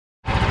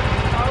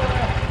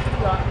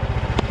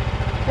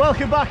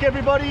Welcome back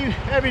everybody,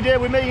 every day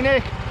with me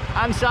Nick,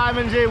 and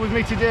Simon's here with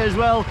me today as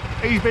well.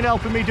 He's been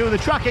helping me do the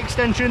track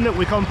extension that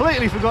we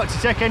completely forgot to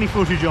take any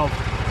footage of,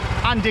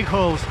 and dig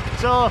holes.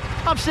 So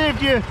I've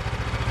saved you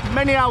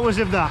many hours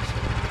of that.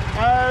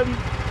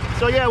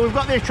 So yeah, we've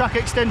got this track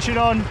extension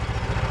on,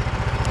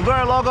 we've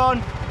got a log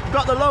on, we've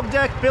got the log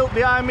deck built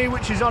behind me,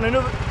 which is on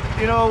another,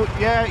 you know,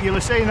 yeah, you'll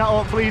have seen that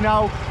hopefully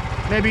now.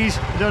 Maybe,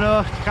 I don't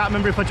know, can't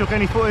remember if I took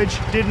any footage,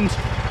 didn't.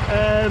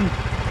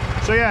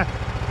 So yeah,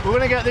 we're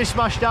gonna get this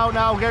smashed out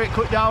now, get it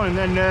cut down, and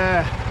then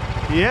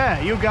yeah,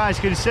 you guys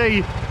can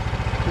see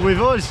with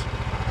us.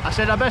 I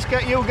said I best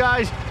get you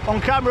guys on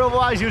camera,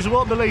 otherwise you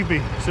won't believe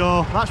me.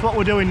 So that's what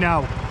we're doing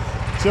now.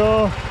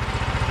 So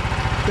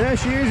there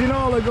she is in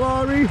all her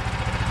glory.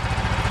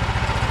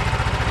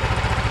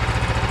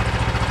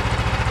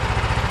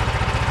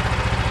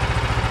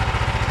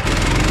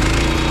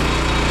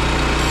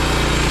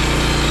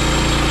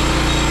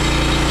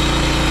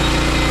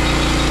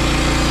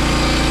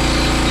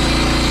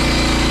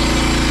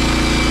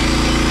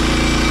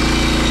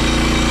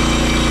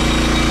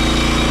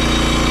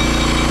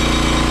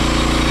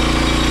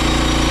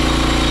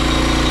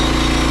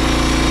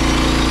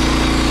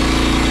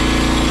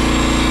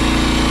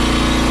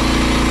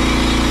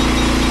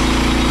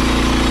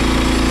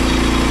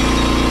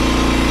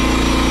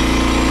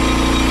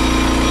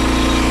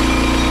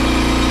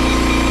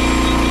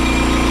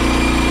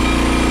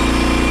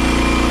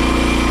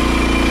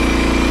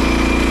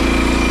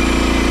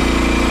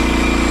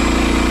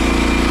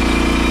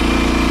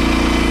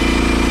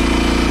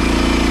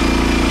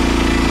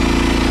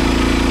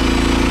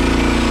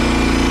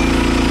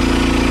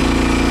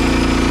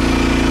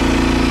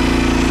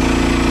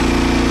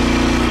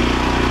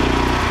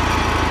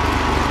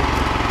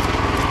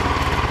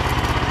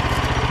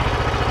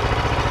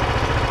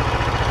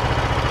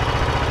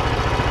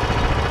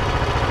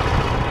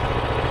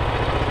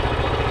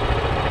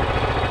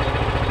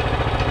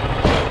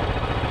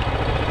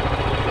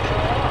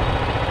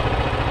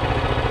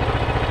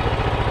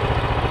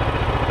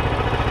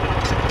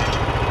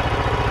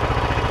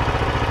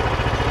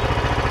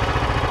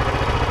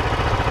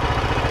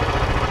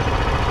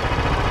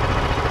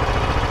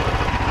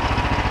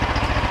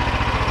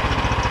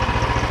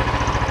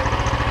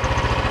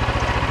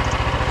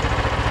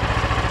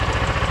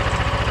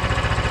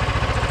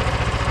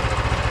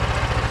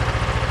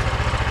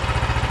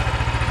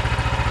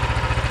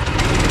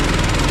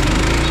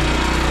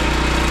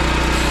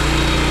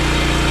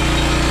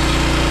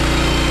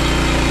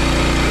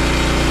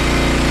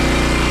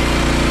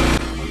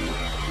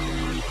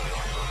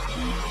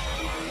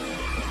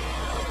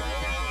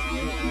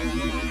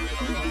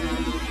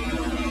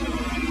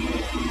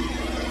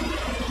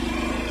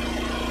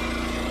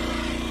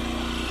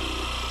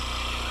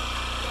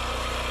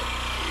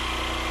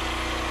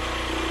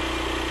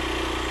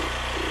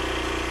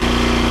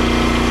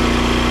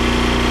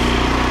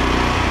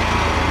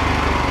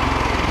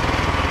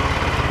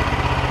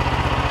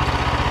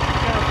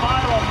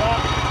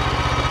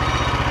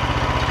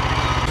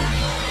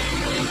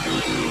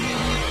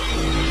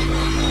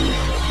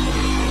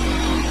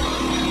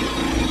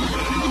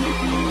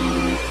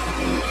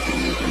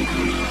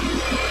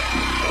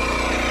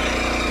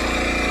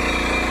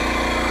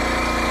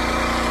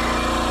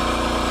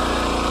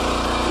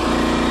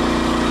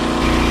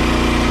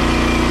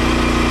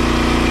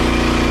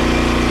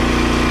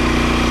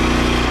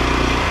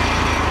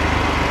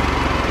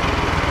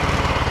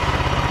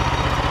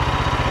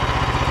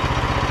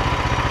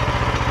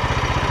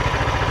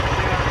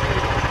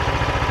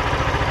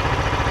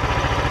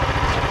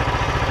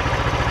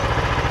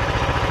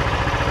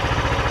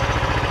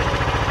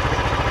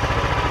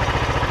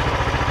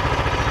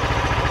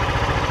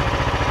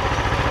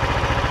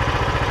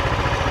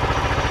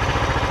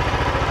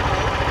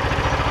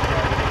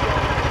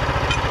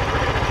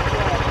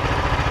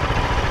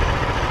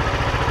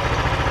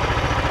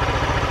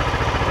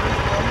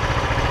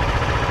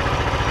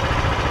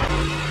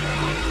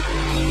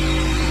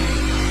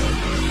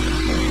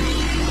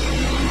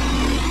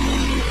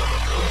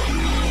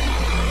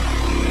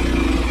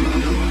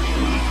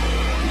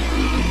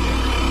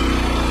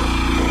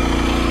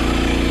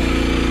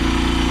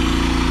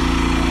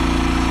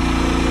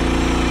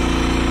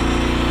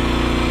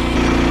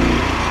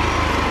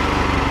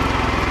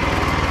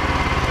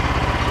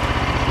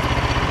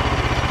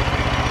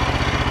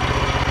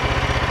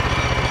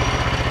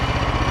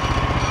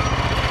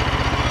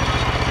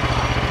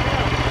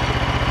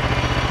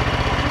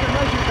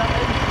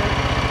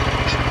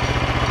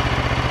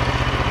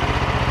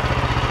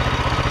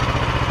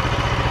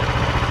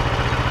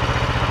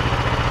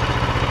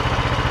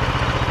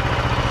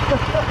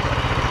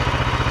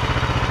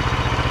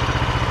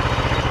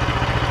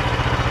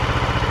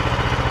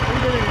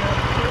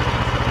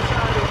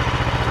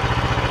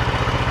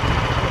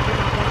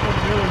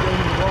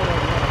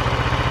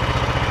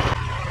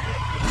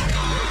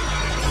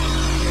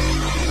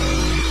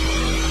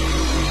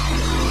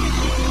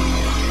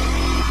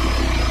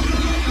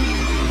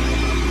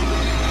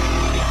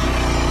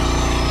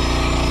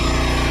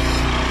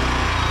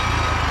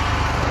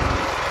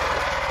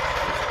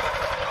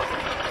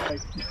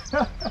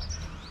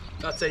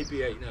 that's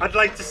 8x8 now. I'd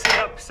like to see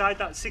that beside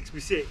that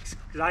 6x6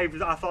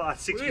 because I thought that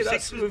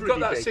 6x6 was We've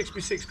got that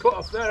 6x6 cut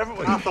off there, haven't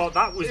we? I thought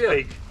that was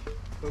big.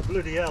 But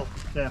bloody hell.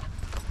 Yeah.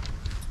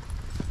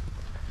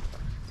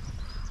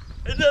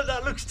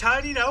 That looks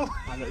tiny now.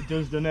 And it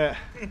does, doesn't it?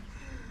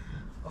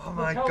 Oh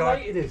my Look how god.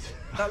 light it is.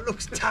 That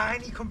looks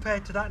tiny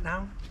compared to that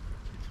now.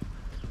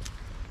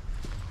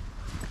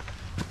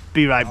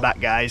 Be right back,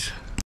 guys.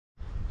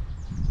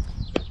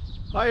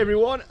 Hi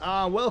everyone,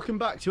 and welcome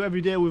back to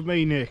Everyday with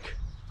me, Nick.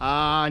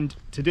 And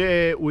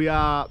today we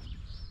are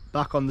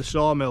back on the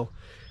sawmill.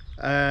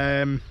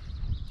 I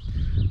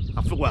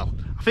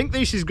think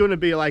this is going to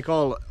be like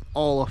all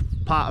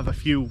part of a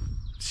few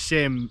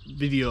same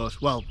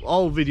videos. Well,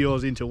 all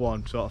videos into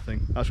one sort of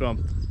thing. That's what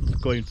I'm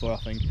going for, I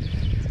think.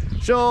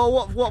 So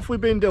what have we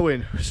been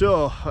doing?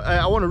 So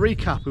I want to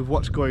recap of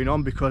what's going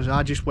on because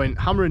I just went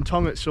hammer and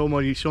tong at so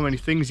many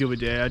things the other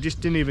day. I just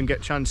didn't even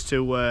get a chance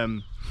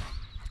to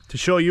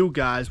show you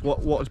guys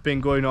what's been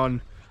going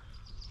on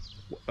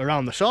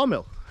around the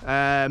sawmill.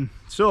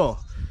 So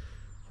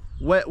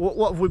what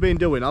have we been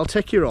doing? I'll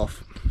take you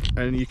off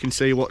and you can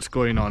see what's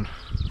going on.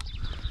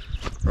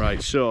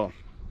 Right, so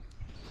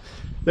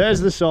there's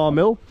the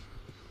sawmill,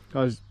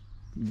 as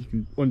you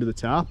can under the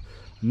tarp.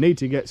 I need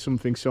to get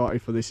something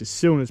sorted for this as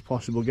soon as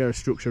possible, get a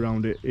structure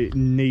around it. It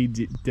needs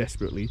it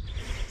desperately.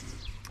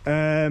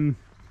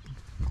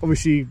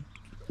 Obviously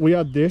we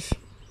had this,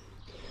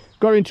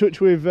 got in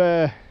touch with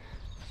Andy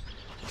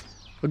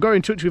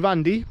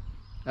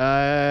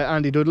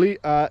Dudley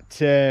at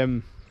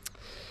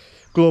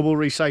Global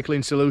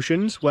Recycling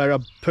Solutions, where I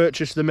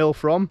purchased the mill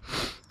from.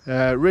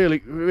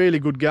 Really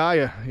good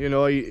guy. You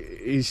know,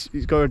 he's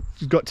got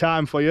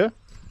time for you,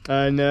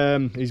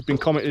 and he's been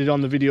commented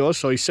on the videos,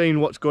 so he's seen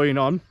what's going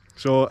on.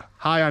 So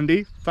hi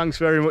Andy, thanks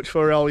very much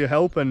for all your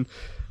help and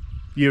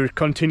your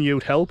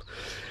continued help.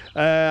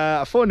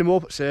 I phoned him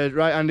up and said,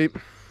 right Andy,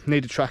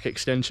 need a track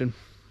extension.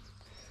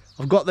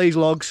 I've got these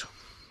logs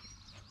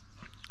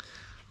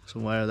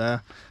somewhere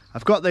there.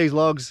 I've got these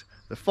logs,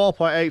 they're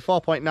 4.8,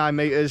 4.9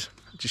 meters,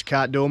 just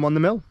can't do them on the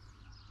mill.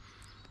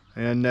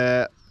 And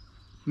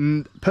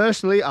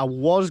personally, I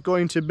was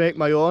going to make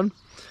my own.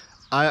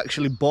 I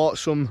actually bought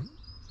some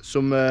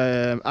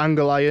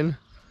angle iron,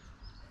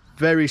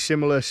 very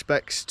similar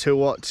specs to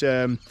what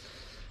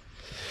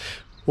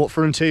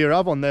Frontier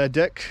have on their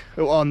deck,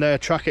 on their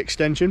track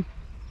extension.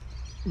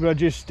 But I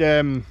just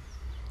I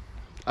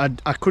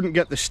couldn't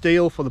get the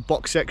steel for the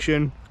box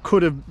section.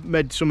 Could have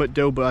made something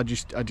do, but I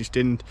just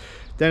didn't.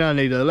 Then I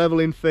needed a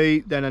leveling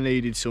feet, then I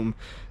needed some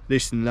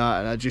this and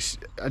that, and I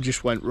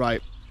just went,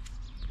 right,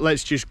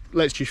 let's just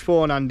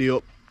phone Andy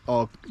up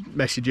or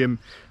message him,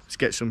 let's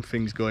get some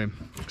things going.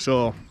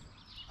 So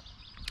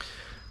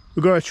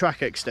we've got a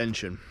track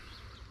extension.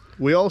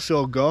 We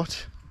also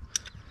got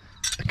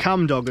a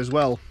cam dog as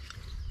well.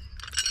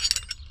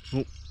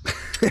 Oh.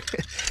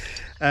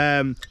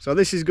 So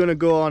this is going to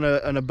go on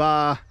a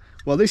bar.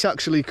 Well, this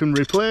actually can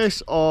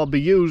replace or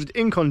be used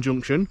in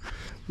conjunction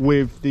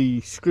with the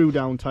screw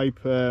down type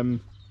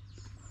cam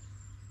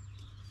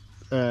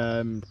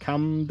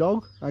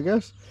dog, I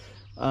guess.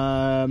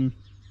 I'm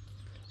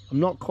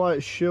not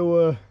quite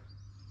sure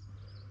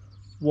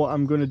what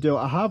I'm going to do.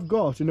 I have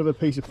got another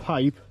piece of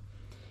pipe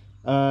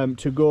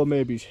to go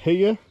maybe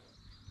here,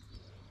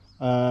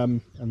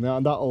 and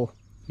that'll,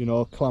 you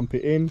know, clamp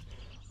it in,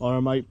 or I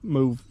might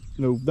move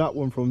that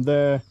one from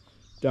there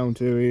down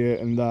to here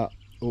and that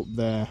up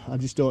there. I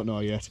just don't know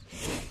yet.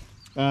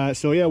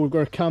 So yeah, we've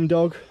got a cam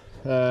dog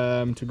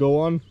to go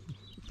on.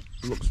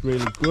 Looks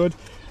really good.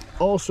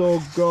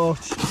 Also got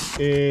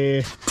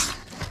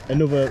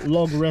another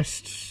log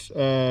rest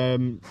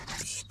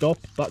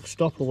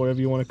backstop or whatever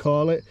you want to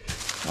call it.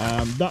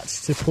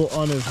 That's to put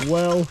on as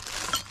well.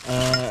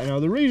 Now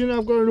the reason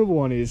I've got another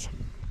one is,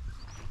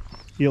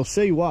 you'll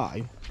see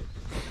why,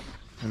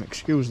 and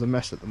excuse the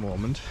mess at the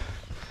moment,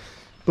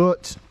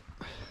 but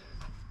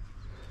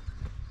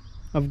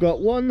I've got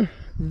one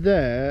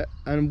there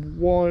and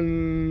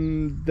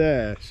one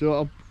there, so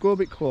I'll go a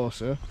bit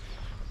closer.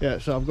 Yeah,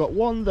 so I've got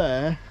one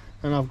there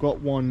and I've got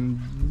one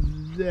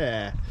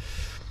there,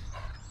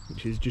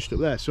 which is just up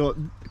there. So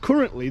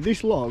currently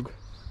this log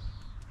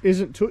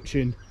isn't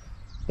touching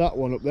that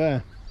one up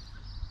there.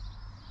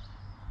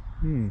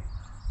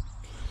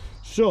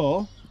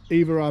 So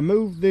either I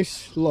move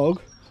this log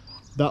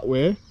that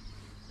way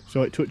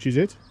so it touches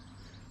it,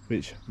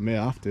 which I may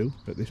have to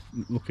at this,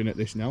 looking at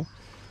this now,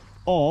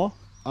 or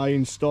I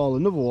install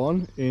another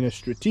one in a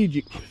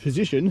strategic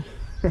position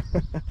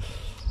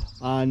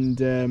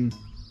and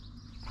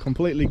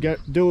completely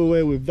do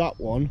away with that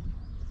one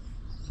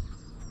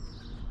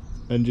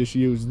and just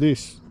use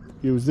this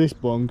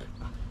bung,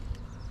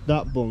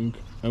 that bung,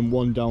 and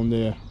one down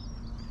there,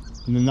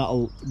 and then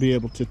that'll be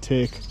able to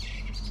take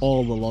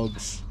all the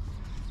logs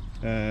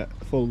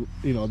full,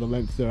 you know, the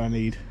length that I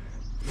need.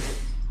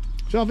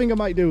 So I think I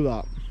might do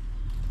that.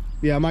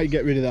 Yeah, I might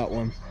get rid of that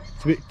one.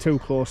 It's a bit too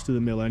close to the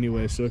mill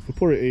anyway, so if we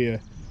put it here,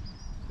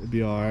 it'd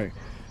be alright.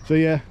 So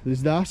yeah,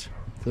 there's that.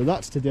 So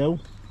that's to do.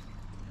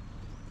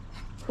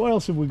 What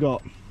else have we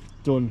got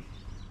done?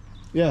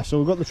 yeah, so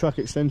we've got the track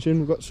extension,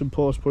 we've got some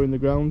posts put in the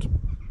ground.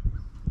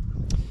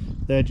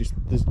 They're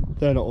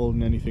not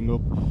holding anything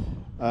up.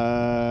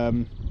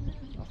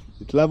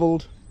 It's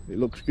levelled, it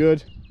looks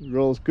good, it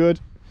rolls good,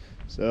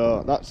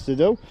 so that's to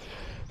do.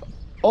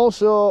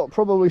 Also,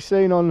 probably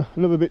seen on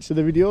another bits of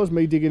the videos,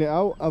 me digging it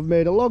out, I've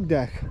made a log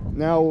deck.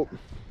 Now,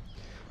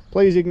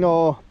 please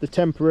ignore the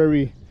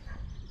temporary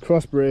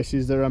cross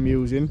braces that I'm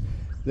using.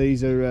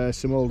 These are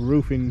some old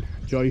roofing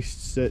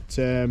joists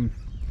that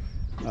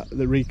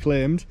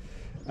reclaimed.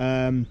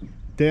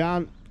 They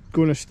aren't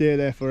going to stay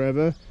there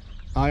forever.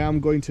 I am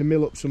going to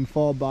mill up some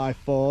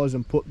 4x4s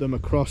and put them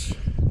across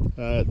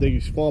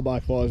these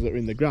 4x4s that are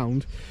in the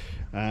ground.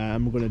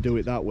 I'm going to do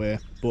it that way,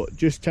 but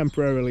just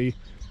temporarily,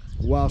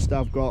 whilst I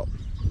haven't got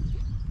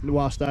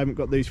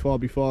these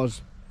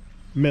 4x4s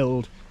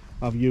milled,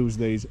 I've used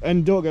these.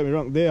 And don't get me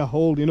wrong, they are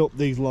holding up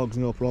these logs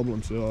no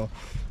problem, so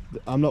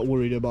I'm not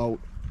worried about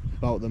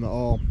them at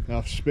all.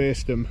 I've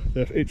spaced them.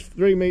 It's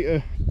 3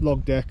 metre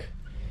log deck,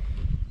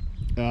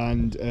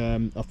 and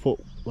I've put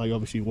like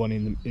obviously one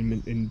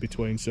in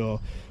between, so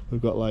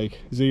we've got like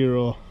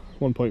 0,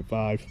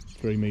 1.5,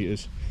 3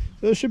 metres.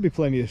 There should be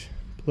plenty of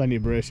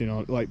bracing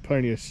on, like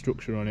plenty of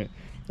structure on it.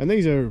 And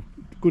these are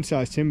good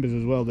sized timbers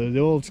as well. They're the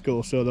old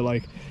school, so they're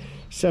like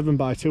 7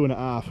 by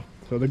 2.5,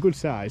 so they're good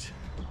size.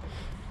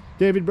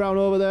 David Brown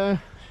over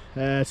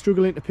there,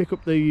 struggling to pick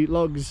up the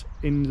logs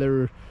in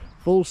their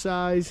full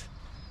size,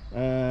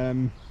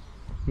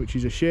 which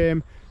is a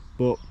shame,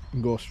 but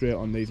can go straight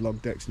on these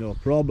log decks no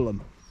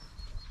problem.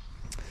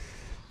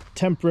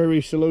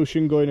 Temporary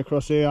solution going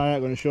across here, I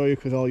ain't going to show you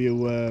because all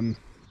you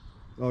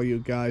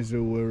guys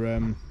who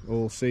were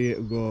will see it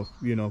will go,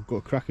 you know,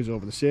 go crackers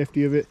over the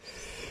safety of it.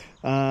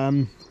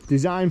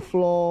 Design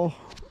flaw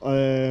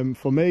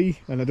for me,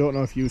 and I don't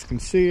know if you can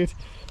see it.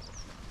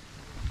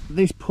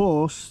 This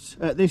post,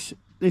 these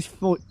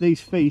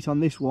feet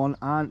on this one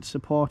aren't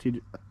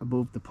supported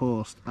above the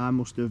post. I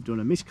must have done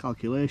a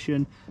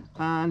miscalculation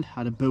and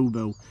had a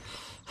boo-boo.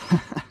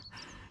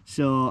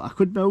 So I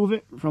could move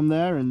it from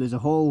there, and there's a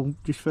hole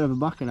just further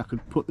back, and I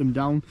could put them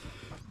down.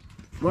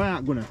 But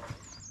I'm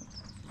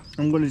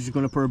just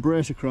gonna put a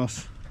brace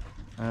across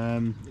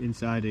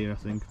inside here. I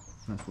think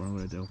that's what I'm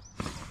gonna do.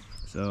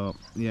 So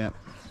yeah,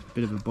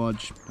 bit of a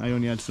bodge. I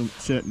only had some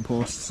certain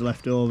posts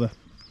left over.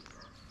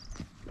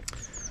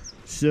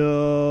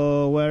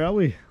 So where are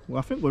we? Well,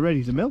 I think we're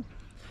ready to mill.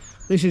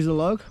 This is the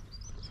log.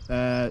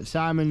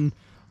 Simon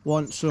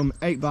wants some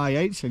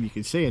 8x8s, and you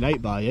can see an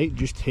 8x8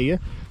 just here.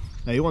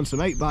 He wants some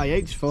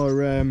 8x8s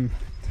for,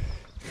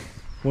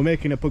 we're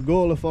making a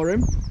pergola for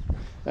him,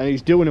 and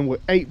he's doing them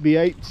with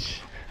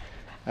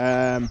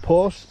 8x8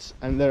 posts,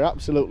 and they're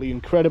absolutely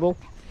incredible.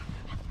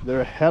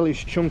 They're a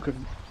hellish chunk of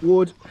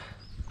wood,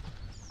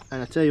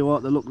 and I tell you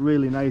what, they look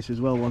really nice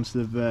as well once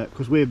they've,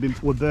 because we're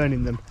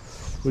burning them.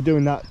 We're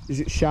doing that,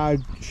 is it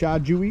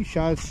shajui?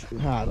 I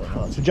don't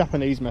know, it's a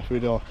Japanese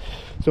method or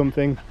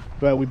something,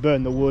 where we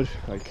burn the wood.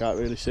 I can't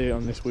really see it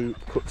on this, we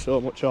cut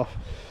so much off.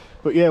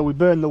 But yeah, we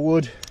burn the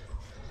wood,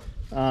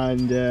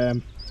 and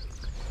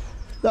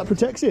that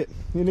protects it.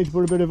 You need to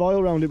put a bit of oil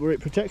around it, but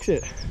it protects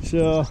it.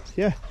 So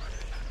yeah,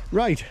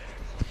 right.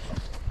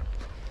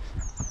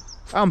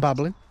 I'm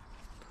babbling.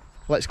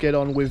 Let's get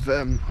on with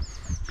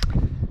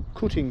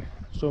cutting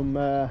some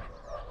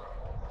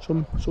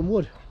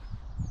wood.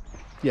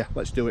 Yeah,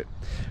 let's do it.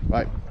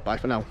 Right, bye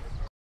for now.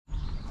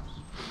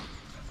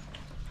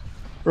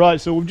 Right,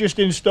 so we've just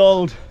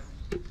installed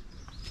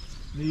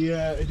the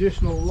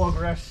additional log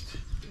rest.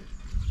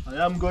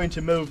 I am going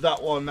to move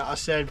that one that I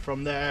said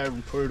from there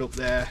and put it up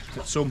there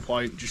at some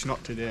point, just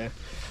not today.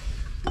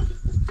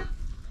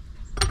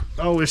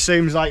 Always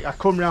seems like I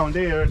come round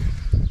here and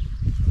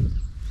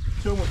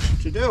too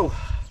much to do.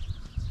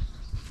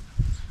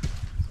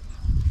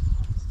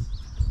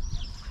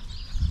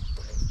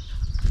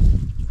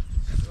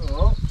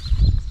 So,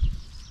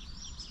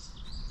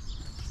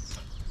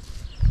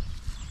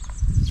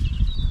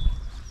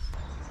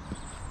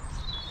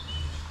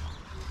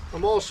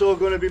 I'm also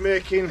going to be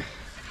making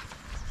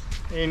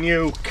a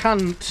new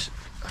cant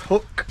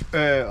hook,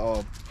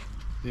 or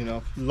you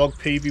know, log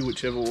peavy,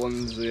 whichever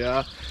ones they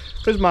are,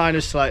 because mine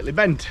is slightly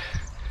bent.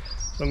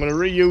 So I'm going to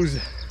reuse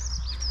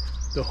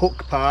the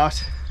hook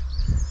part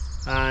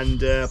and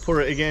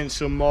put it against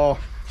some more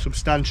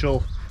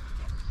substantial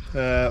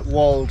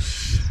walled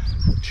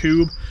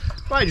tube.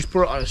 Might just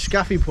put it on a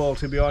scaffy pole,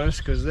 to be honest,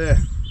 because they're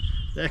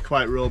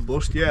quite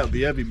robust. Yeah, it'll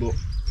be heavy, but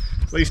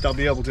at least I'll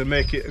be able to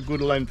make it a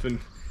good length and,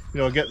 you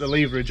know, get the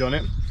leverage on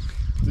it.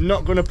 I'm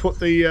not going to put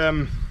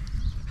the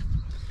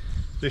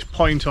this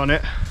point on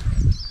it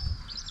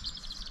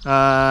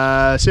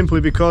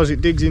simply because it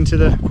digs into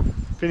the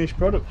finished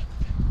product.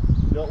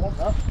 You don't want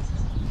that.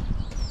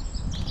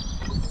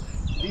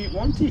 Do you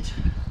want it?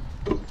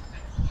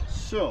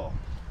 So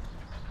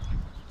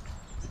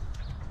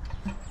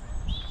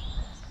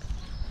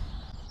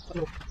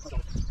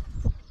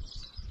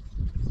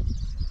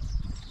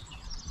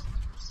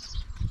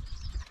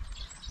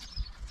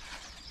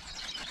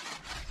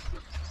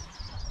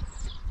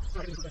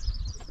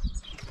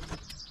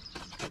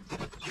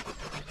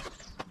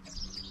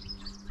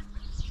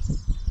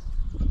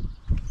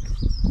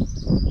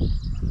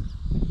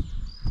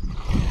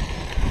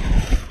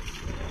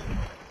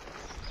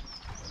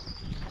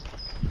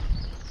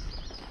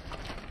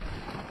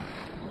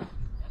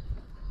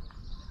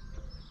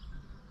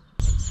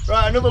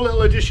Right, another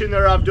little addition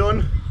that I've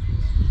done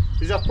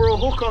is I put a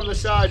hook on the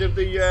side of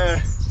the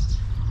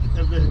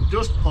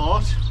dust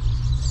pot,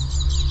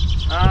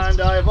 and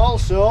I have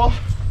also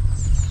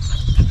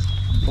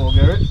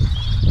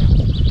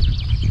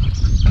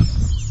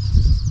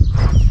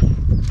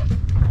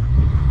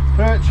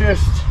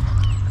purchased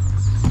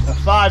a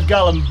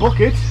 5-gallon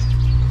bucket,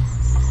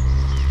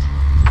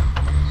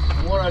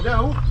 and what I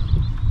do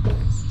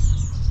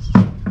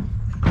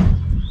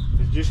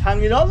is just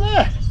hang it on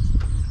there.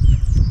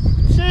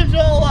 Saves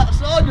all that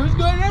sawdust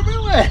going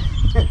everywhere.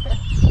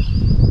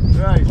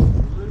 Right,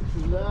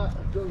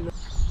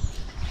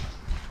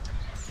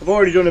 I've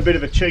already done a bit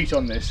of a cheat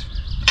on this,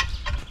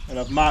 and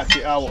I've marked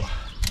it out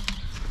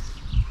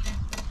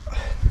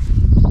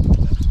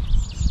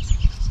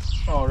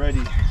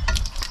already.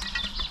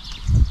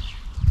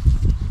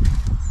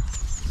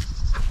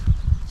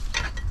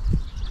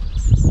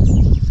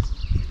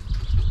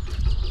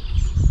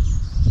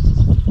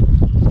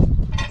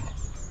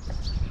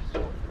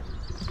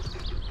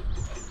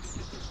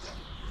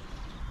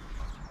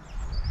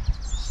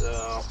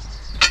 So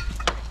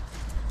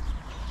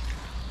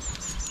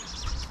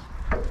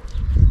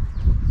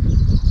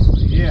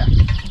yeah,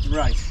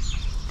 right.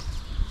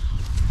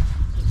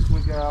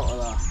 Let's get out of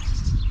that.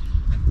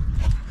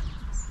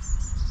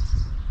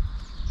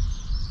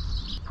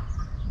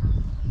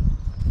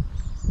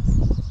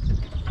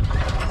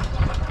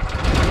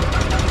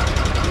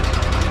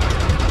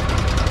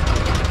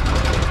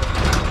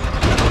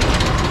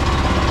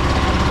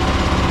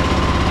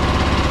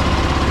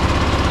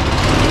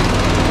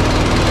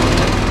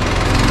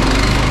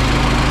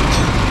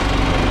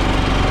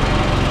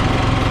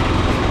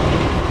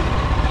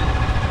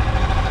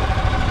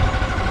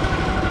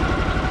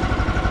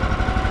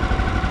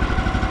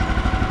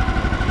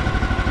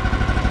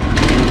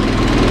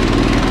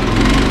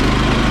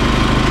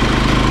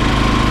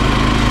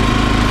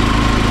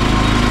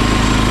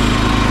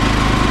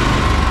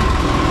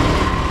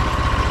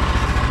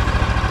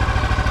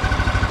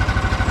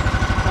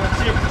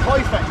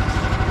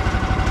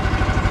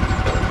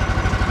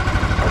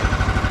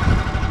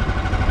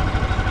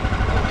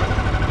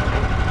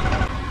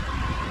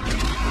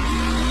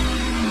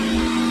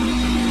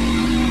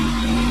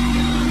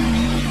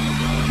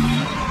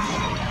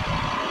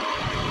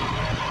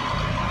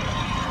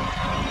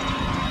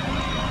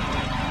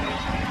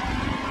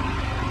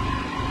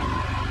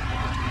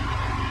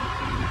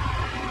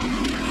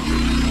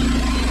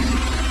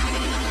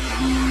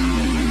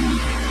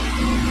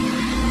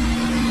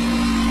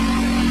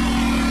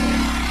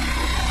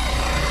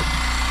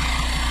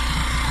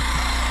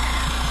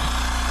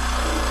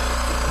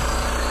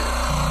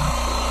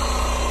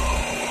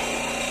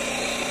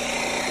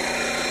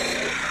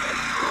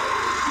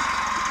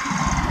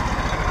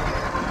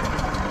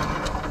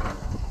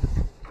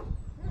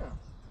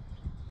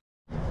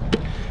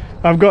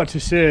 I've got to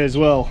say as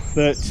well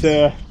that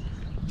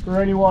for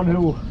anyone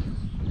who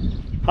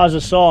has a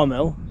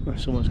sawmill,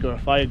 someone's got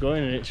a fire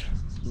going and it's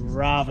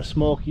rather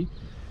smoky,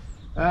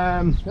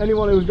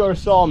 anyone who's got a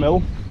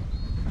sawmill,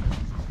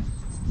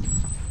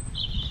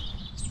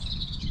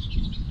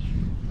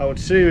 I would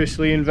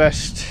seriously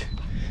invest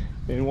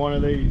in one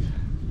of these.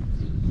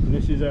 And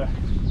this is a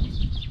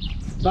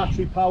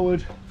battery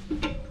powered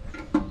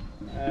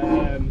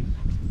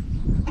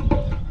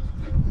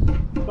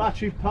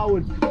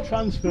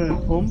transfer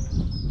pump.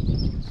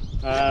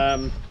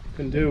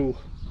 Can do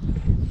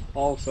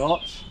all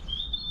sorts.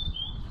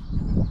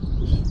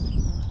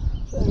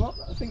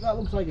 I think that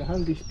looks like a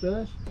handy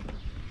spare.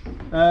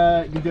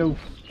 You can do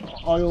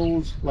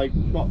oils, like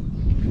not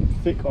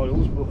thick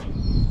oils, but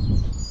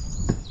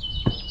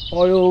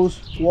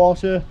oils,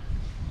 water,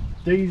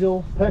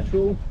 diesel,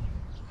 petrol.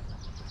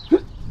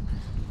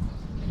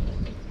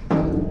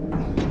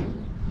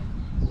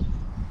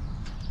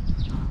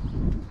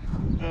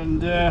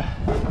 And yeah,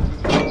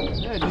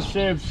 it just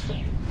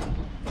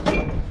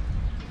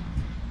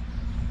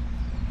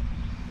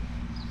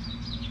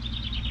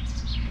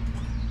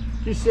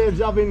saves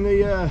having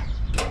the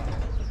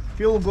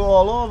fuel go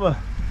all over.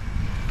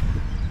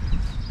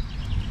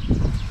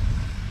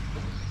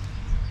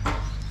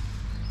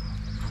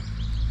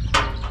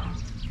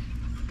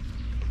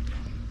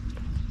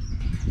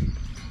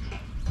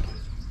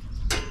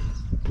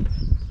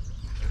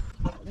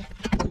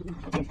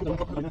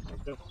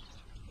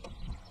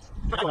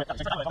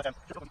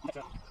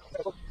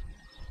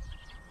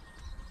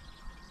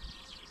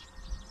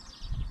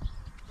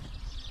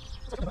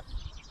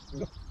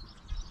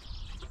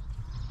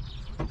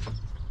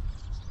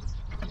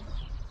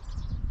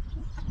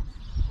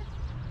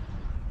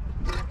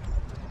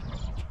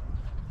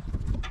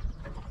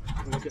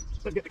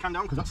 Let's get the can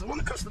down because that's the one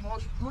that costs the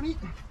most money.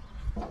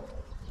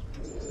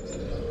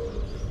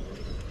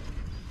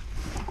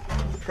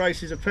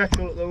 Prices of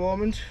petrol at the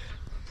moment,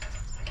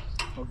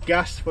 or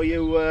gas for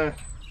you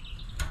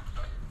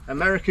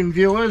American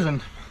viewers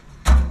and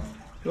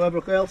whoever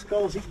else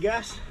calls it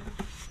gas.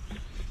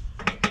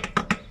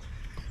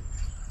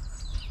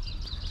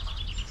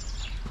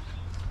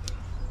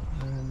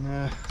 And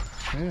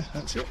yeah,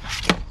 that's it.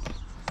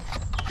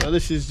 So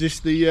this is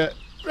just the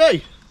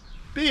right.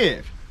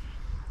 behave.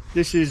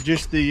 This is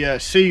just the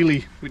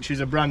Sealy, which is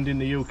a brand in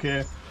the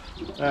UK.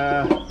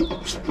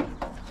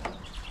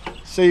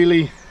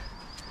 Sealy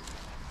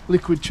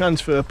liquid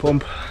transfer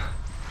pump.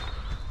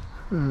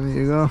 There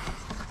you go.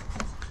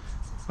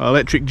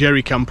 Electric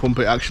jerry can pump,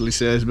 it actually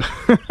says, but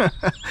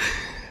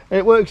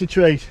it works a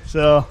treat.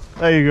 So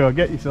there you go,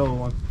 get yourself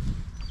one.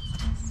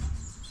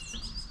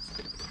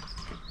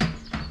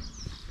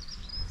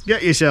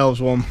 Get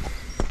yourselves one.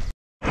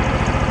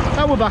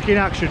 Now we're back in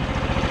action.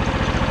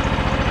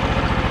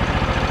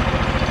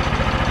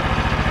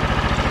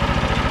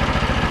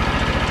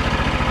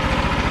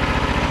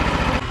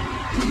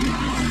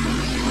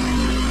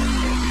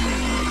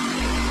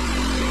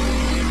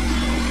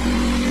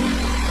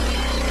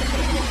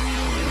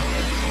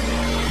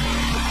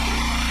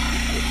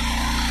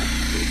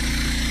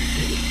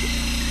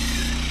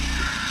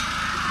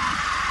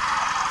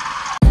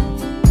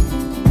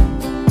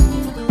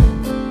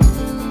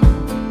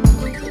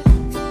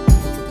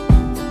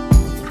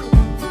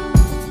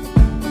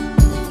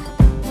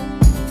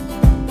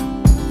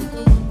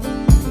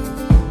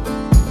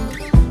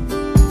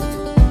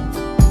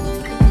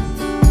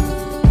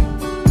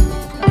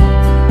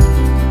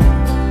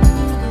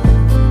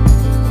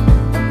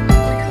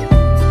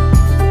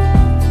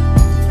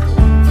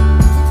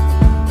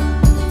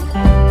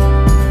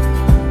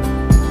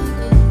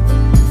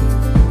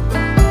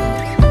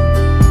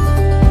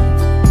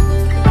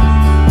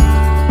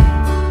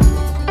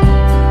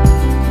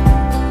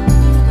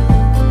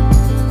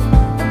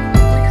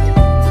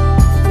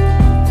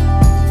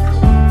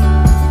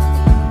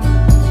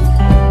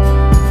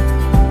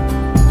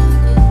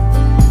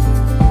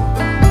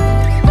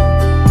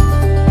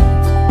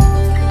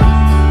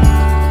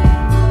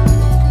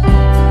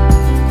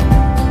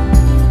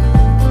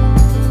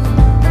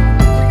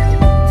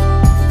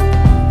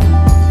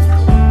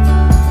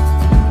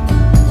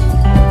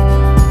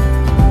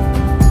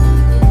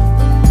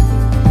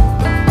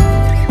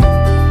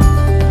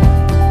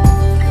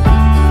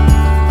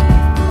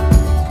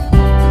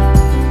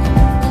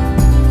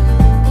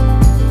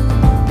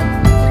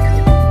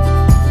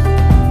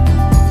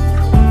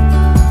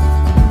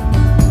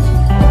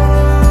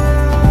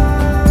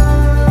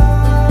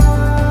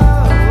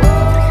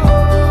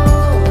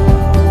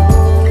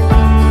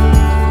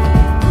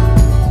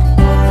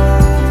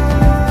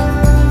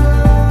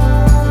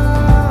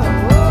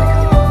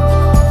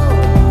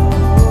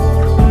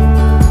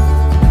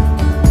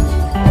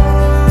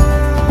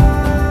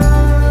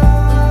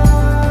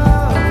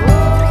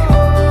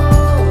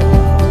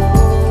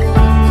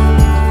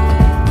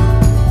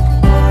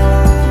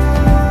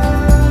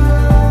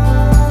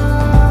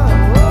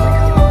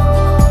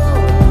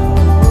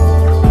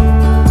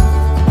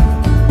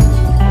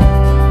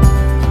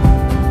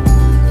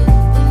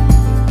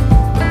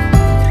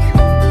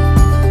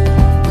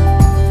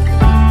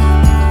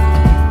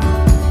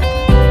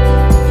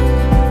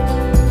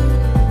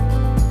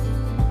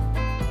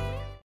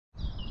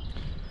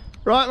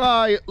 Right,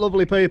 my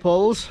lovely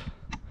peoples,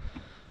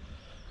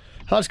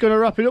 that's going to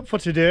wrap it up for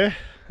today.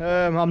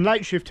 I'm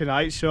night shift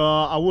tonight, so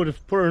I would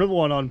have put another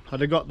one on.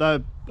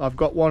 I've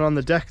got one on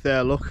the deck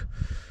there, look,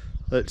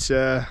 that's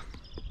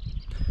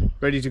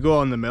ready to go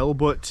on the mill,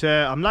 but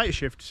I'm night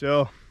shift,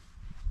 so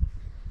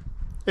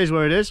here's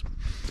where it is.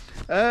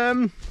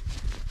 Right,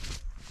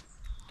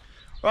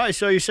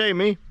 so you see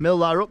me mill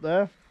that up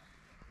there.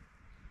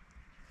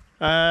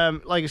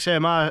 Like I say,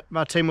 my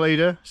team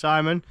leader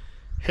Simon,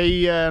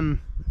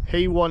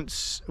 he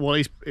wants,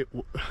 well,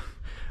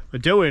 we're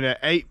doing an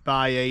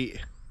 8x8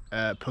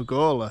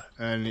 pergola,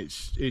 and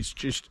it's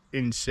just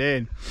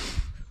insane.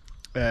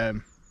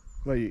 Well,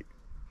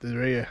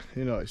 they're here,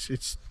 you know,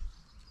 it's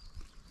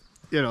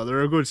you know,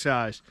 they're a good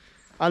size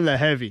and they're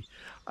heavy.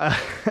 So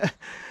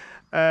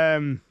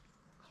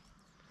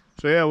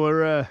yeah,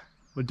 we're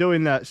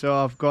doing that.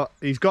 So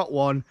he's got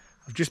one,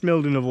 I've just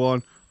milled another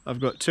one, I've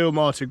got 2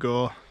 more to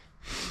go,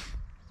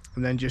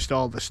 and then just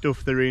all the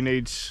stuff that he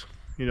needs,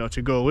 you know,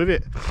 to go with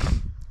it.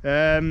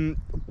 Sorry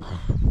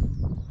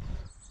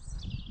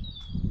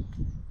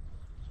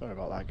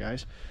about that,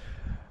 guys.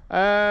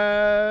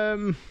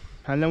 And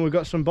then we've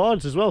got some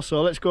boards as well,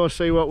 so let's go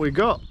see what we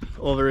got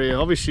over here.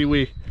 Obviously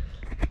we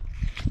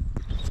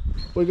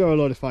got a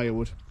load of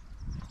firewood,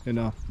 you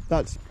know,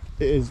 that's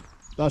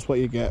what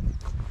you get.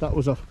 That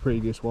was off a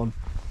previous one.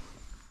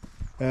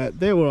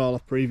 They were all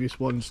off previous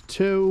ones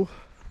too.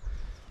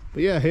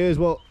 But yeah, here's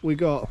what we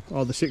got.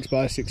 Oh, the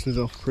 6x6 was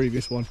off the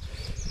previous one.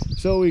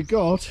 So we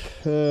got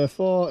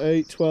 4,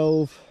 8,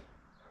 12,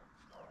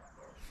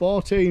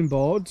 14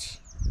 boards,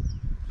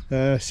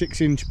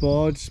 6-inch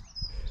boards.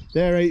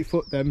 They're 8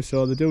 foot them,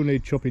 so they do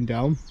need chopping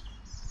down.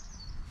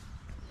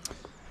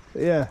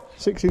 But yeah,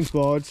 6-inch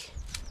boards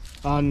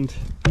and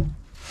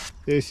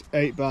this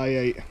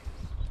 8x8.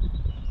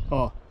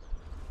 Oh,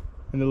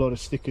 and a lot of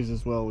stickers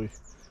as well.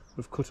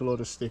 We've cut a lot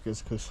of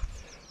stickers because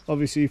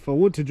obviously for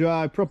wood to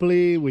dry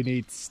properly we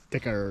need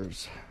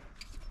stickers.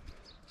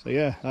 So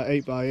yeah, that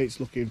 8x8's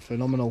looking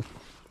phenomenal.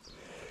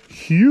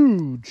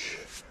 Huge.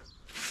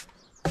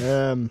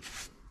 Not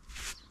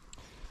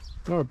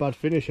a bad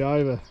finish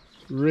either.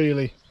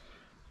 really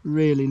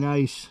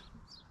nice.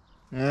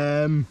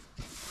 But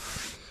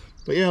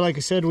yeah, like I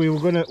said, we're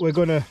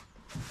gonna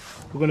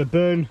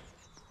burn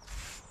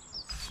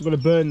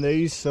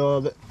these so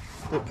that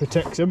it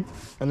protects them,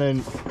 and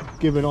then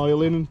give an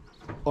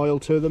oil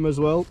to them as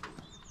well.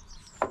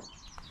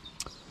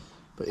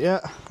 But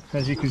yeah,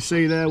 as you can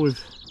see there, we've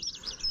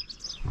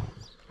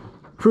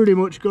pretty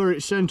much got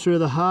it centre of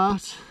the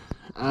heart.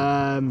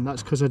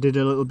 That's because I did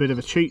a little bit of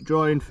a cheat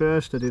drawing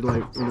first. I did,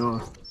 like, you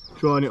know,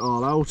 drawing it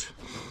all out.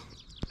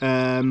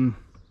 Damn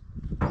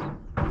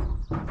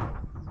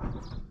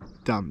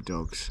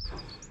dogs.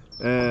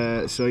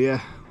 So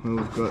yeah, well,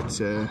 we've got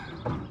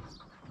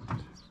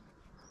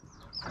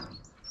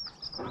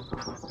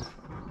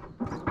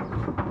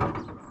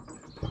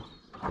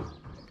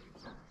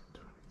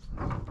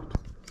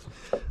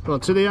well,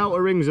 to the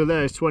outer rings of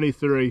there is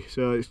 23,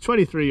 so it's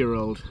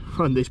 23-year-old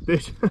on this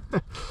bit.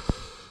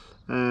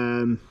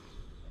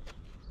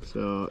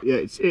 So yeah,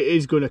 it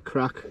is going to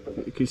crack.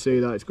 You can see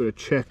that it's going to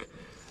check.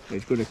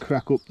 It's going to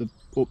crack up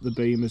the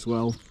beam as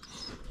well,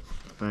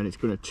 and it's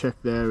going to check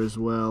there as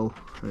well,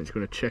 and it's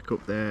going to check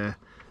up there.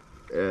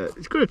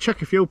 It's going to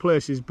check a few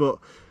places, but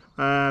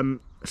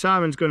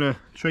Simon's going to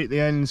treat the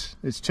ends.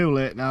 It's too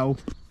late now.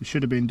 It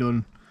should have been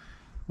done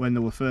when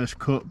they were first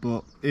cut,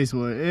 but it is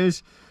what it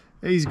is.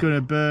 He's going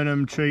to burn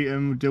them, treat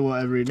them, do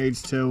whatever he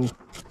needs to,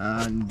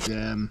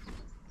 and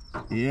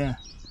yeah,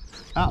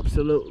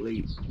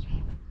 absolutely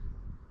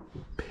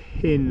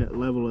pin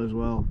level as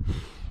well.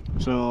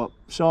 So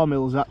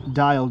Sawmill's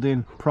dialed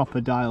in,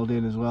 proper dialed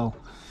in as well.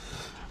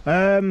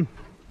 Yeah,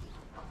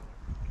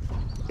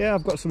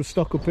 I've got some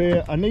stock up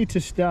here. I need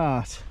to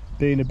start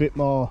being a bit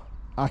more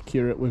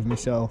accurate with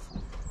myself.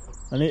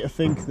 I need to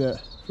think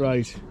that,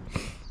 right,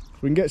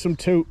 we can get some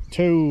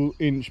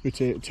 2-inch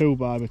material,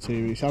 2x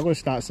material. So I'm going to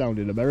start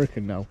sounding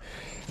American now.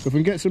 If we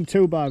can get some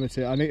 2x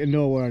material, I need to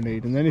know what I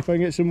need. And then if I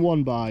can get some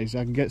 1x's,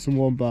 I can get some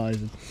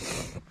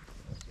 1x's.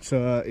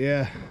 So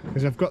yeah,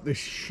 because I've got this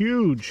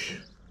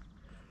huge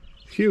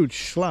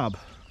slab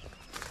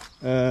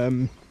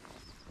that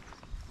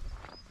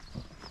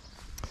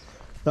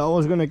I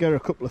was going to get a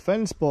couple of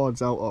fence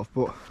boards out of,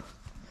 but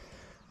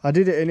I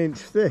did it 1 inch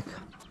thick.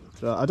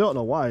 So I don't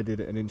know why I did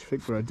it 1 inch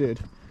thick, but I did.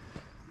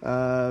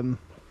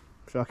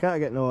 So I can't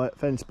get no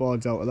fence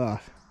boards out of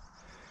that,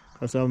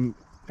 because I'm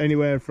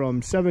anywhere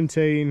from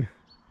 16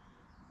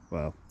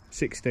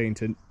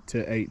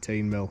 to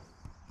 18 mil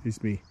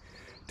is me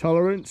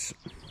tolerance.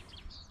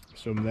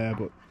 Some there,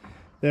 but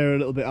they're a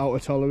little bit out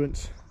of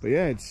tolerance. But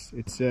yeah, it's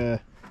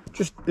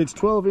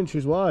 12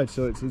 inches wide,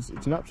 so it's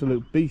an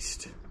absolute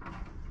beast.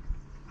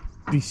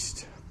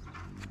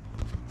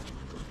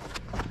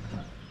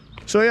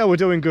 So yeah, we're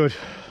doing good.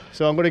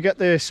 So I'm going to get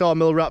the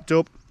sawmill wrapped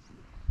up,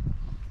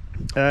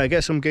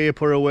 get some gear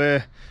put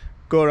away,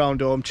 go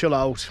around home, chill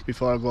out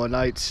before I go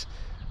nights.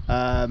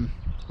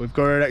 We've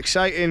got an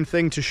exciting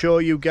thing to show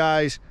you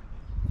guys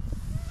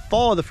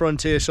for the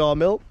Frontier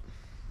Sawmill,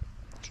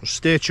 so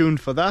stay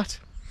tuned for that.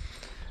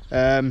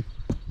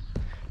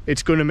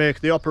 It's going to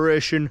make the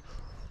operation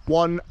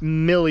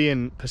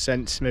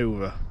 1,000,000%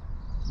 smoother.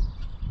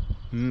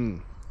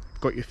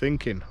 Got you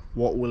thinking,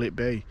 what will it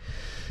be?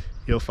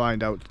 You'll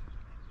find out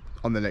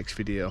on the next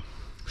video.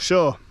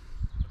 So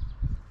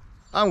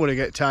I'm going to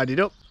get tidied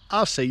up.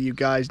 I'll see you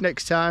guys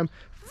next time.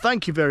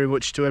 Thank you very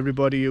much to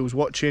everybody who's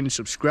watching,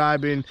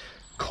 subscribing,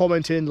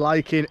 commenting,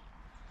 liking,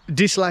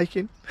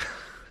 disliking.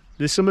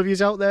 There's some of you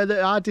out there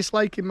that are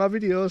disliking my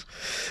videos.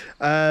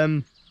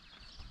 But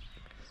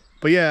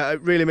yeah, it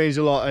really means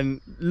a lot.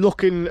 And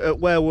looking at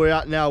where we're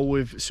at now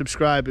with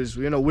subscribers,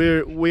 you know,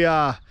 we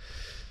are,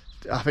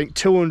 I think,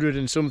 200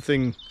 and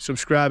something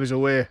subscribers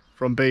away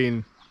from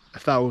being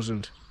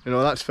 1,000. You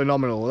know, that's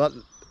phenomenal. That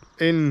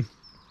in,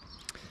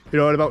 you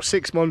know, in about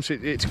 6 months,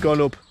 it's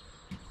gone up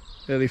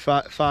nearly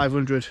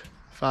 500,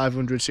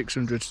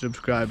 600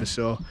 subscribers.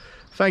 So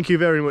thank you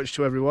very much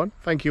to everyone.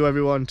 Thank you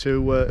everyone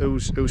to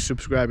who's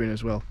subscribing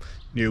as well,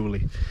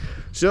 newly.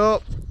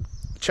 So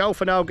ciao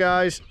for now,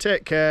 guys.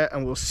 Take care,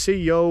 and we'll see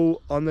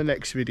you on the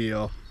next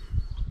video.